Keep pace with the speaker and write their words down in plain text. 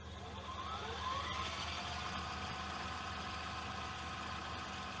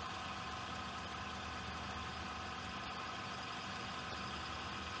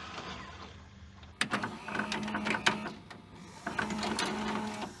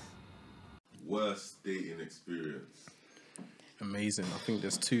worst dating experience? Amazing. I think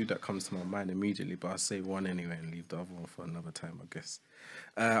there's two that comes to my mind immediately, but I'll say one anyway and leave the other one for another time, I guess.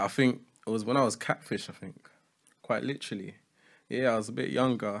 I think it was when I was catfish, I think. Quite literally. Yeah, I was a bit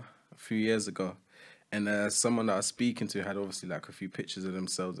younger a few years ago. And someone that I was speaking to had obviously like a few pictures of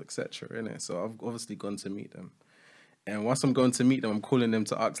themselves, etc. innit? So I've obviously gone to meet them. And once I'm going to meet them, I'm calling them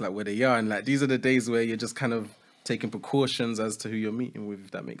to ask like where they are. And like these are the days where you're just kind of taking precautions as to who you're meeting with,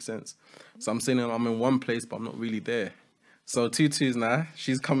 if that makes sense. So I'm saying I'm in one place, but I'm not really there. So Tutu's now,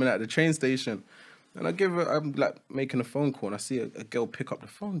 she's coming at the train station. And I'm like making a phone call and I see a girl pick up the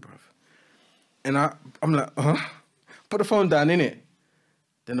phone, bruv. And I'm like, huh? Put the phone down, innit?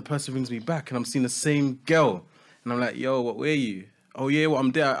 Then the person rings me back and I'm seeing the same girl. And I'm like, yo, where are you? Oh, yeah, well,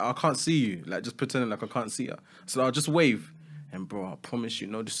 I'm there. I can't see you. Like, just pretending like I can't see her. So I'll just wave. And, bro, I promise you,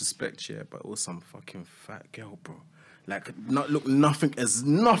 no disrespect, yeah, but it was some fucking fat girl, bro. Like,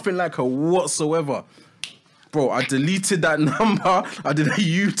 nothing like her whatsoever. Bro, I deleted that number. I did a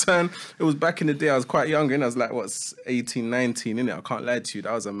U-turn. It was back in the day. I was quite young, and I was like, 18, 19, innit? I can't lie to you.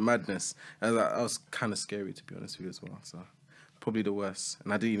 That was a madness. And that was kind of scary, to be honest with you, as well. So, probably the worst.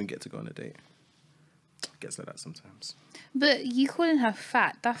 And I didn't even get to go on a date. It gets like that sometimes. But you calling her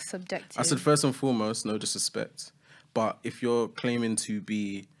fat, that's subjective. I said, first and foremost, no disrespect. But if you're claiming to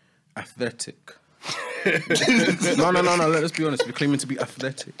be athletic... No, let's be honest. If you're claiming to be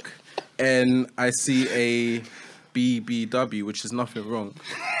athletic... and I see a BBW, which is nothing wrong.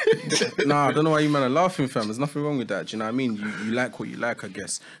 Nah, I don't know why you man are laughing, fam. There's nothing wrong with that. Do you know what I mean? You like what you like, I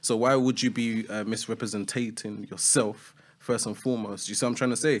guess. So why would you be misrepresenting yourself first and foremost? You see what I'm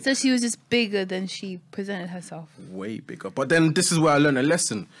trying to say? So she was just bigger than she presented herself. Way bigger. But then this is where I learned a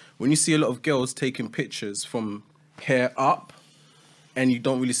lesson. When you see a lot of girls taking pictures from hair up, and you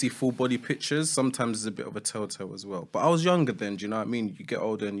don't really see full body pictures, sometimes it's a bit of a telltale as well. But I was younger then, do you know what I mean? You get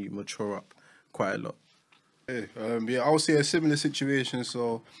older and you mature up quite a lot. Hey, I would say a similar situation.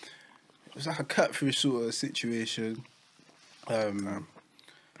 So it was like a catfish sort of situation. So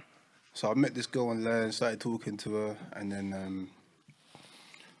I met this girl online, started talking to her, and then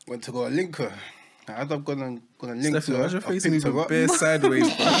went to go and link her. As I've gone and link Stephanie, her, why's your I face picked her moving up. bare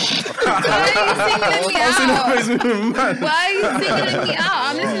sideways, bro? Why are you singling me out? Why are you singling me out?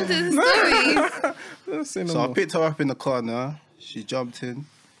 I'm listening to the story. So I picked her up in the car now. She jumped in.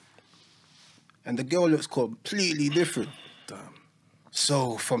 And the girl looks completely different. Damn.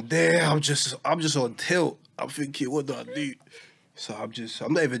 So from there, I'm just on tilt. I'm thinking, what do I do? So I'm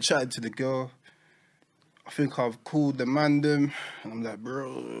not even chatting to the girl. I think I've called the mandem, and I'm like,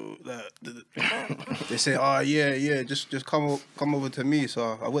 bro, they say, oh yeah, just come over to me.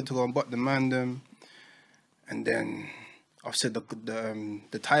 So I went to go and butt the mandem, and then I've said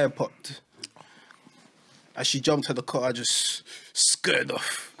the tire popped. As she jumped to the car, I just skirted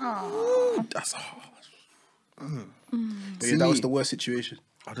off. Oh, that's hard. Yeah, that was the worst situation.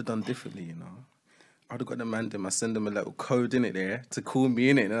 I'd have done differently, you know. I'd have got the man them, I send them a little code in it there to call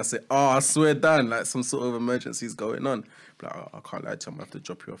me in it, and I say, I swear down, like some sort of emergency's going on. But like, I can't lie to you, I'm gonna have to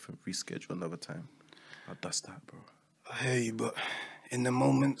drop you off and reschedule another time. I'll dust that, bro. I hear you, but in the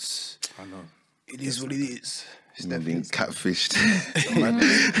moments, I know. It is what it is. It's never being catfished.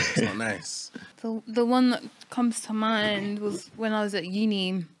 It's not nice. The one that comes to mind was when I was at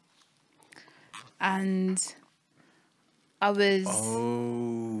uni, and I was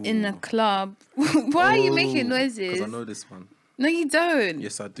in a club. Why are you making noises? Because I know this one. No, you don't.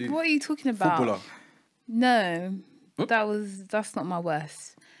 Yes, I do. What are you talking about? Footballer. No, that's not my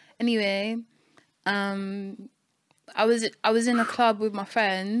worst. Anyway, I was in a club with my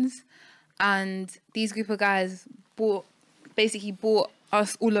friends, and these group of guys bought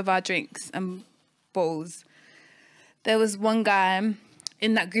us all of our drinks and bottles. There was one guy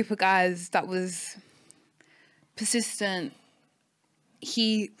in that group of guys that was persistent.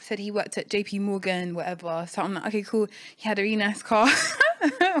 He said he worked at JP Morgan, whatever. So I'm like, okay, cool. He had a really nice car.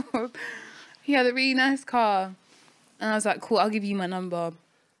 And I was like, cool, I'll give you my number.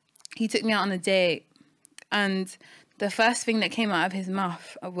 He took me out on a date. And the first thing that came out of his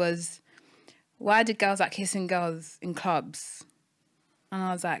mouth was, why did girls like kissing girls in clubs? And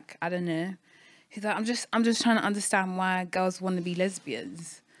I was like, I don't know. He's like, I'm just trying to understand why girls want to be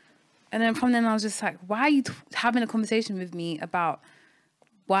lesbians. And then from then I was just like, why are you having a conversation with me about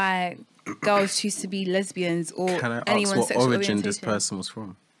why girls choose to be lesbians or Can I anyone's ask what sexual origin orientation? this person was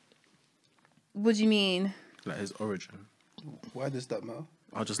from? What do you mean? Like his origin. Why does that matter?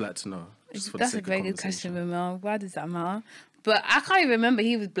 I'd just like to know. Just for the That's a sake of very good question, conversation. Ramel. Why does that matter? But I can't even remember.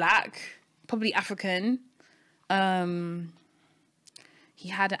 He was black, probably African. He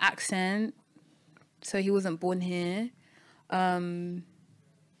had an accent, so he wasn't born here.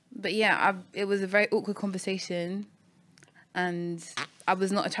 But yeah, it was a very awkward conversation, and I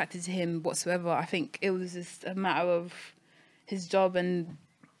was not attracted to him whatsoever. I think it was just a matter of his job and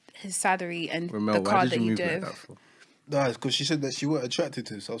his salary and Ramel, the why car did that you he move like drove. that for? Nah, because she said that she weren't attracted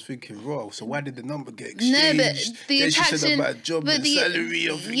to him. So I was thinking, raw. So why did the number get No, exchanged? but the Then attraction, she said about job but and the salary.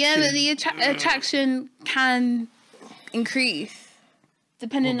 I'm thinking, yeah, but the attraction can increase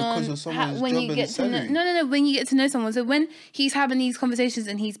depending Well, because on of someone's when job you and get to know. salary. No, when you get to know someone. So when he's having these conversations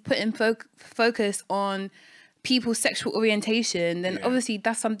and he's putting focus on people's sexual orientation, then Yeah. obviously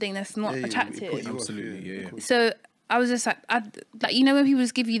that's something that's not Yeah, yeah, attractive. it put you off, Absolutely, yeah. So I was just like, like you know when people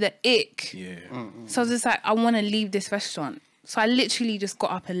just give you the ick. Yeah. So I was just like, I want to leave this restaurant. So I literally just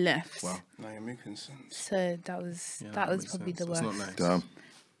got up and left. Wow. Now you're making sense. So that was Yeah, that was makes probably sense. the It's worst. not nice. Damn,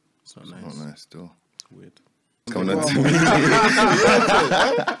 It's not not nice. nice still. Weird. Coming on to me.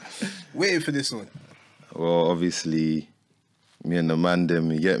 Waiting for this one. Well, obviously, me and the man,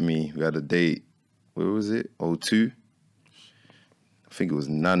 them, you get me. We had a date. Where was it? 02? I think it was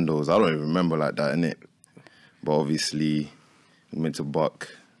Nando's. I don't even remember like that, innit? But obviously, we went to buck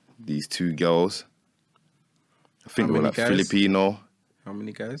these two girls. I think How they were many like guys? Filipino. How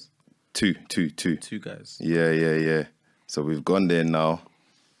many guys? Two. Two guys. Yeah. So we've gone there now.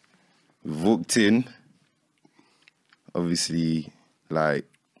 We've walked in. Obviously, like,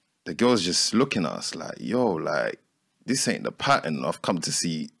 the girl's just looking at us like, yo, like, this ain't the pattern I've come to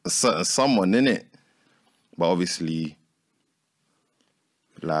see a certain someone, innit? But obviously,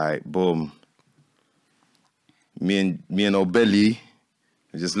 like, boom. Me and Obelly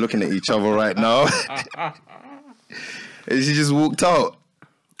are just looking at each other right now. And she just walked out.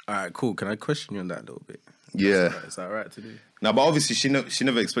 All right, cool. Can I question you on that a little bit? Yeah. Is that all right to do? Now, but obviously, she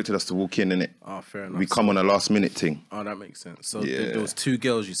never expected us to walk in, innit? Oh, fair enough. We come on a last minute thing. Oh, that makes sense. So Yeah. there was two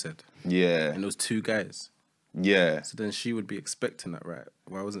girls, you said, Yeah. and there was two guys. Yeah. So then she would be expecting that, right?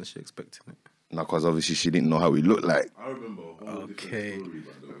 Why wasn't she expecting it? No, because obviously she didn't know how we looked like. I remember a whole Okay. different story,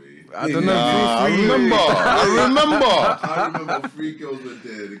 by the way. I don't know. I remember. I remember 3 girls were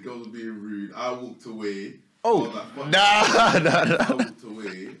there. The girls were being rude. I walked away. Oh. I was like, fuck Nah. I walked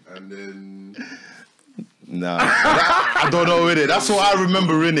away, and then Nah. I don't know, innit? That's what I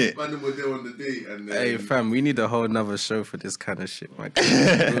remember, innit? man were there on the date, and then Hey, fam, we need a whole nother show for this kind of shit, man.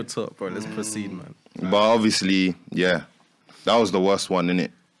 Real talk, bro. Let's proceed, man. But obviously, yeah. That was the worst one,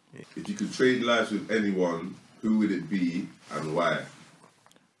 innit? if you could trade lives with anyone, who would it be and why?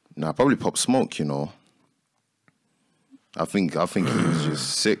 Nah, probably Pop Smoke, you know. I think he was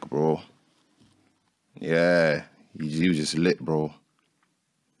just sick, bro. Yeah. He was just lit, bro.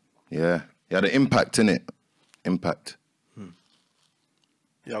 Yeah. He had an impact, innit? Impact.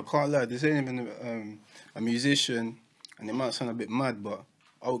 Yeah, I can't lie. This ain't even a musician, and it might sound a bit mad, but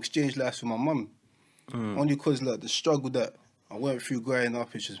I'll exchange lives with my mum. Only because like the struggle that I went through growing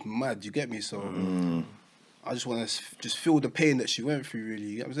up is just mad. You get me? So I just want to just feel the pain that she went through. Really,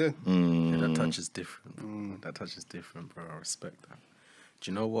 you get what I'm saying? Yeah, that touch is different, bro. That touch is different, bro. I respect that.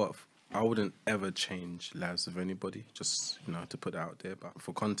 Do you know what? I wouldn't ever change lives of anybody, just, you know, to put that out there. But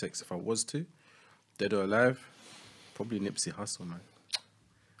for context, if I was to, dead or alive, probably Nipsey Hussle, man.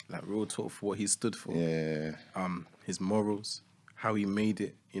 Like, real talk, for what he stood for. Yeah. His morals, how he made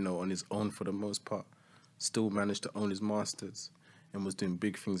it, you know, on his own for the most part. Still managed to own his masters and was doing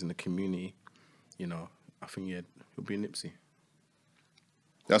big things in the community. You know, I think, yeah, he'll be Nipsey.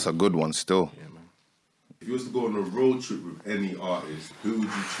 That's a good one still. Yeah, man. If you was to go on a road trip with any artist, who would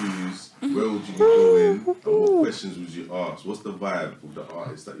you choose? Where would you be going? And what questions would you ask? What's the vibe of the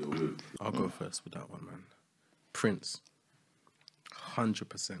artist that you're with? I'll go first with that one, man. Prince.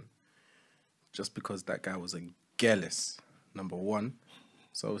 100%. Just because that guy was a gearless, number one.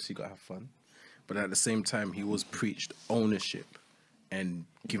 So obviously you got to have fun. But at the same time, he was preached ownership and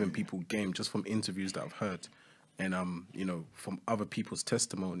giving people game, just from interviews that I've heard. And, you know, from other people's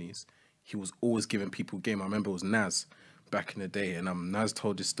testimonies, he was always giving people game. I remember it was Nas back in the day. And Nas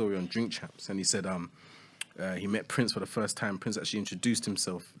told this story on Drink Champs. And he said he met Prince for the first time. Prince actually introduced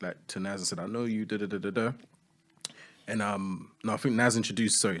himself to Nas and said, I know you, da-da-da-da-da. And no, I think Nas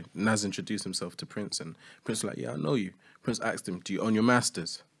introduced himself to Prince, and Prince was like, yeah, I know you. Prince asked him, do you own your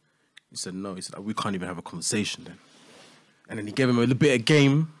masters? He said, no. He said, we can't even have a conversation then. And then he gave him a little bit of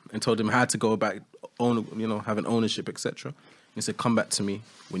game and told him how to go about having ownership, etc. He said, come back to me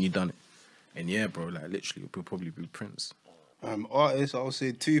when you've done it. And yeah, bro, like literally, it would probably be Prince. Artists, I would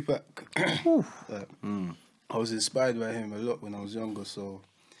say Tupac. I was inspired by him a lot when I was younger, so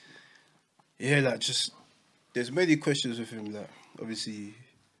yeah, like just there's many questions with him that obviously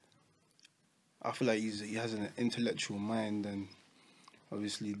I feel like he has an intellectual mind, and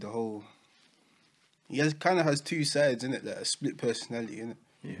obviously he kind of has two sides in it, like a split personality in it.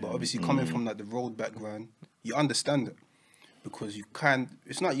 But obviously, coming from like the road background, you understand it because you can't.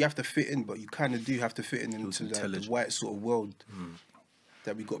 It's not you have to fit in, but you kind of do have to fit in into like, the intelligent. white sort of world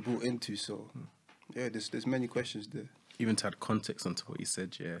that we got brought into. So yeah, there's many questions there. Even to add context onto what you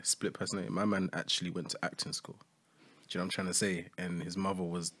said, yeah, split personality. My man actually went to acting school. Do you know what I'm trying to say? And his mother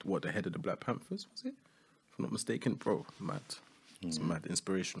was, what, the head of the Black Panthers, was it? If I'm not mistaken. Bro, mad. It's mad.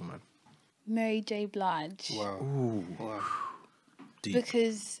 Inspirational, man. Mary J. Blige. Wow. Wow. Deep.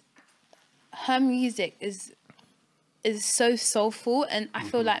 Because her music is so soulful, and I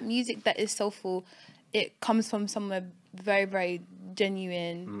feel like music that is soulful, it comes from somewhere very, very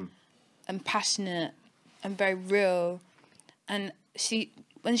genuine and passionate and very real. And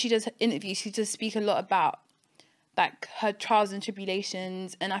when she does her interviews, she does speak a lot about like her trials and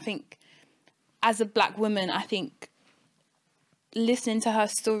tribulations. And I think as a Black woman, I think listening to her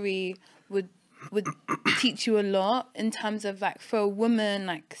story would teach you a lot in terms of like, for a woman,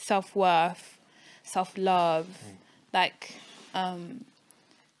 like self-worth, self-love, like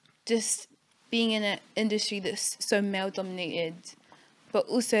just being in an industry that's so male-dominated, but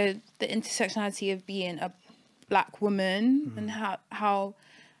also the intersectionality of being a Black woman and how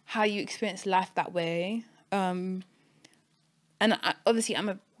you experience life that way. And obviously, I'm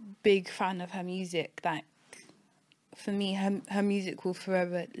a big fan of her music. Like, for me, her music will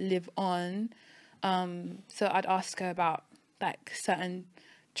forever live on. So I'd ask her about like certain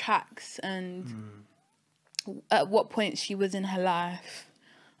tracks and at what point she was in her life.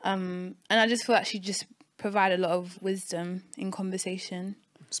 And I just feel like she just provided a lot of wisdom in conversation.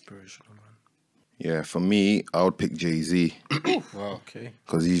 Inspirational, man. Yeah, for me, I would pick Jay-Z Wow. Okay.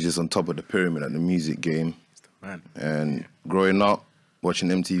 because he's just on top of the pyramid at the music game. He's the man. And growing up, watching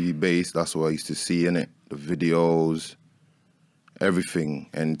MTV Base, that's what I used to see in it. The videos, everything.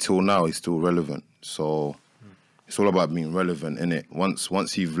 And till now, he's still relevant. So it's all about being relevant, innit?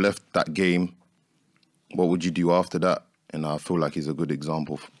 Once you've left that game, what would you do after that? And I feel like he's a good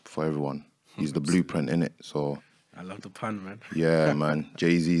example for everyone. He's the blueprint, innit? So I love the pun, man. yeah, man.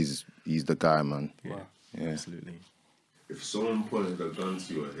 Jay-Z's, he's the guy, man. Yeah. Yeah. Absolutely. If someone pointed a gun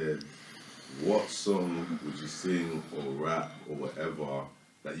to your head, what song would you sing or rap or whatever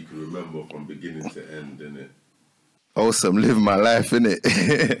that you can remember from beginning to end, innit? Awesome, live my life,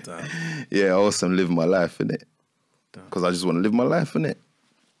 innit? Damn. Yeah, awesome, live my life, innit? Damn. Because I just want to live my life, innit?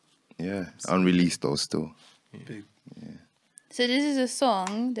 Yeah, unreleased though, still. Big. So this is a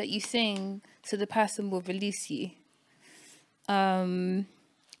song that you sing so the person will release you. I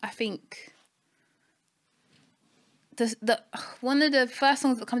think the one of the first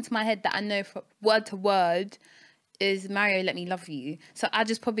songs that come to my head that I know for word to word is Mario, Let Me Love You. So I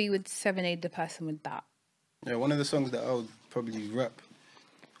just probably would serenade the person with that. Yeah, one of the songs that I would probably rap,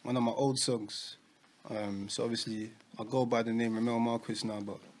 one of my old songs. So obviously, I go by the name Ramel Marquis now,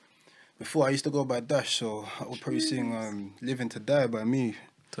 but before I used to go by Dash, so I would probably sing Living to Die by me.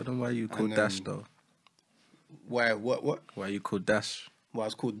 Tell them why you called And, Dash, though. Why, what? Why you called Dash. Well,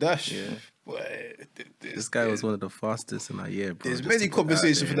 it's called Dash. Yeah. Boy, This guy was one of the fastest in our year, bro. There's just many to put that out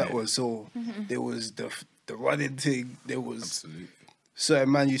conversations for there, that innit? one. So there was the running thing. There was Absolutely.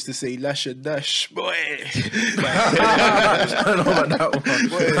 certain man used to say Lash and Dash, boy. I don't know about that one.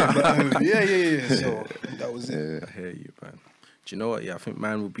 Boy, but, yeah. So that was it. I hear you, man. Do you know what? Yeah, I think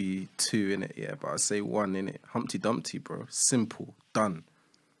man will be 2 in it. Yeah, but I'd say 1 in it. Humpty Dumpty, bro. Simple, done.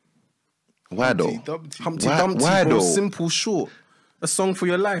 Why though? Humpty Why- Dumpty, why bro. though? Simple, short. A song for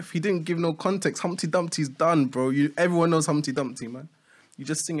your life. He didn't give no context. Humpty Dumpty's done, bro. Everyone knows Humpty Dumpty, man. You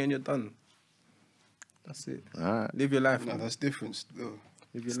just sing it and you're done. That's it. Alright. Live your life, No, man. that's different. Still. Live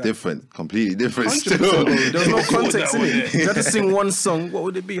your It's life. different, completely different 100%, still. bro. There's no context in That it. You had to sing one song. What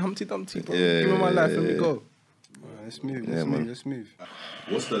would it be? Humpty Dumpty, bro. Yeah, Give me my life. Let me go. Let's move. Yeah, Let's man. move. Let's move.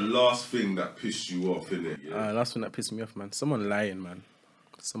 What's the last thing that pissed you off, innit? Yeah. Last one that pissed me off, man. Someone lying, man.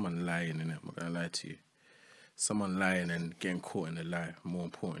 Someone lying, innit? I'm not gonna lie to you. Someone lying and getting caught in a lie, more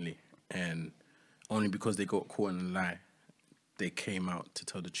importantly. And only because they got caught in a lie, they came out to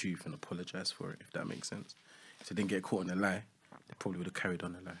tell the truth and apologize for it, if that makes sense. If they didn't get caught in a lie, they probably would have carried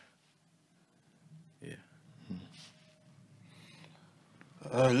on the lie. Yeah.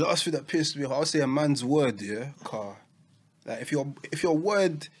 Last thing that pissed me off, I'll say a man's word, yeah, car. Like if your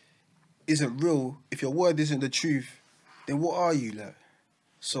word isn't real, if your word isn't the truth, then what are you like?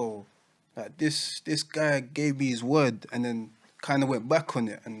 So, like this guy gave me his word and then kind of went back on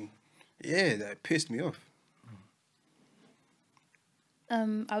it, and yeah, that pissed me off.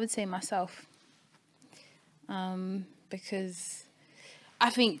 I would say myself. Because I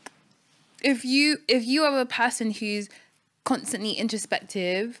think if you are a person who's constantly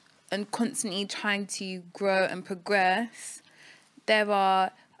introspective and constantly trying to grow and progress, there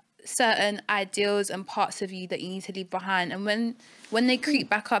are certain ideals and parts of you that you need to leave behind. And when they creep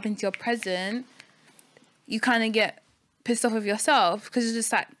back up into your present, you kind of get pissed off with yourself because it's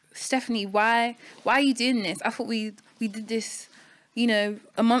just like, Stephanie, why are you doing this? I thought we did this, you know,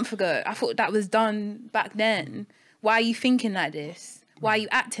 a month ago. I thought that was done back then. Why are you thinking like this? Why are you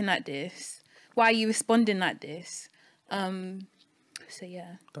acting like this? Why are you responding like this? So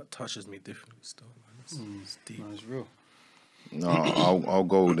yeah. That touches me differently still, man. It's deep. No, it's real. No, I'll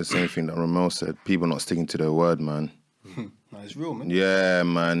go with the same thing that Ramel said. People not sticking to their word, man. No, it's real, man. Yeah,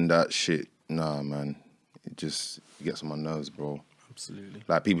 man, that shit. Nah, man. It gets on my nerves, bro. Absolutely.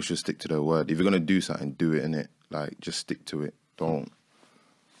 Like, people should stick to their word. If you're going to do something, do it, innit? Like, just stick to it. Don't.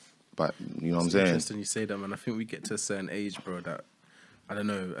 But, you know what I'm It's saying? interesting you say that, man. I think we get to a certain age, bro, that, I don't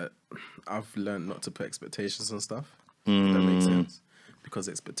know, I've learned not to put expectations on stuff. If that makes sense. Because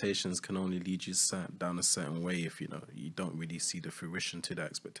expectations can only lead you down a certain way if, you know, you don't really see the fruition to that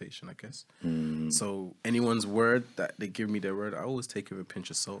expectation, I guess. So anyone's word that they give me their word, I always take it with a pinch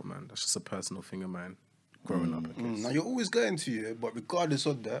of salt, man. That's just a personal thing of mine growing up, I guess. Now, you're always going to you, but regardless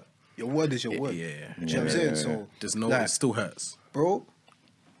of that, your word is your word. Yeah. Do you know what I'm saying? So, There's no, like, it still hurts. bro,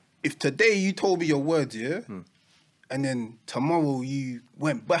 if today you told me your word, yeah, and then tomorrow you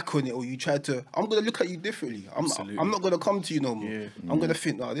went back on it or you tried to, I'm going to look at you differently. I'm not going to come to you no more. Yeah. I'm going to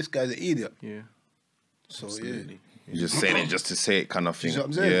think, no, this guy's an idiot. Yeah. So, Absolutely. You're just saying it just to say it kind of thing. see what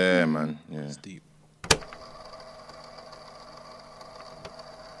I'm saying? Yeah, man. Yeah. It's deep.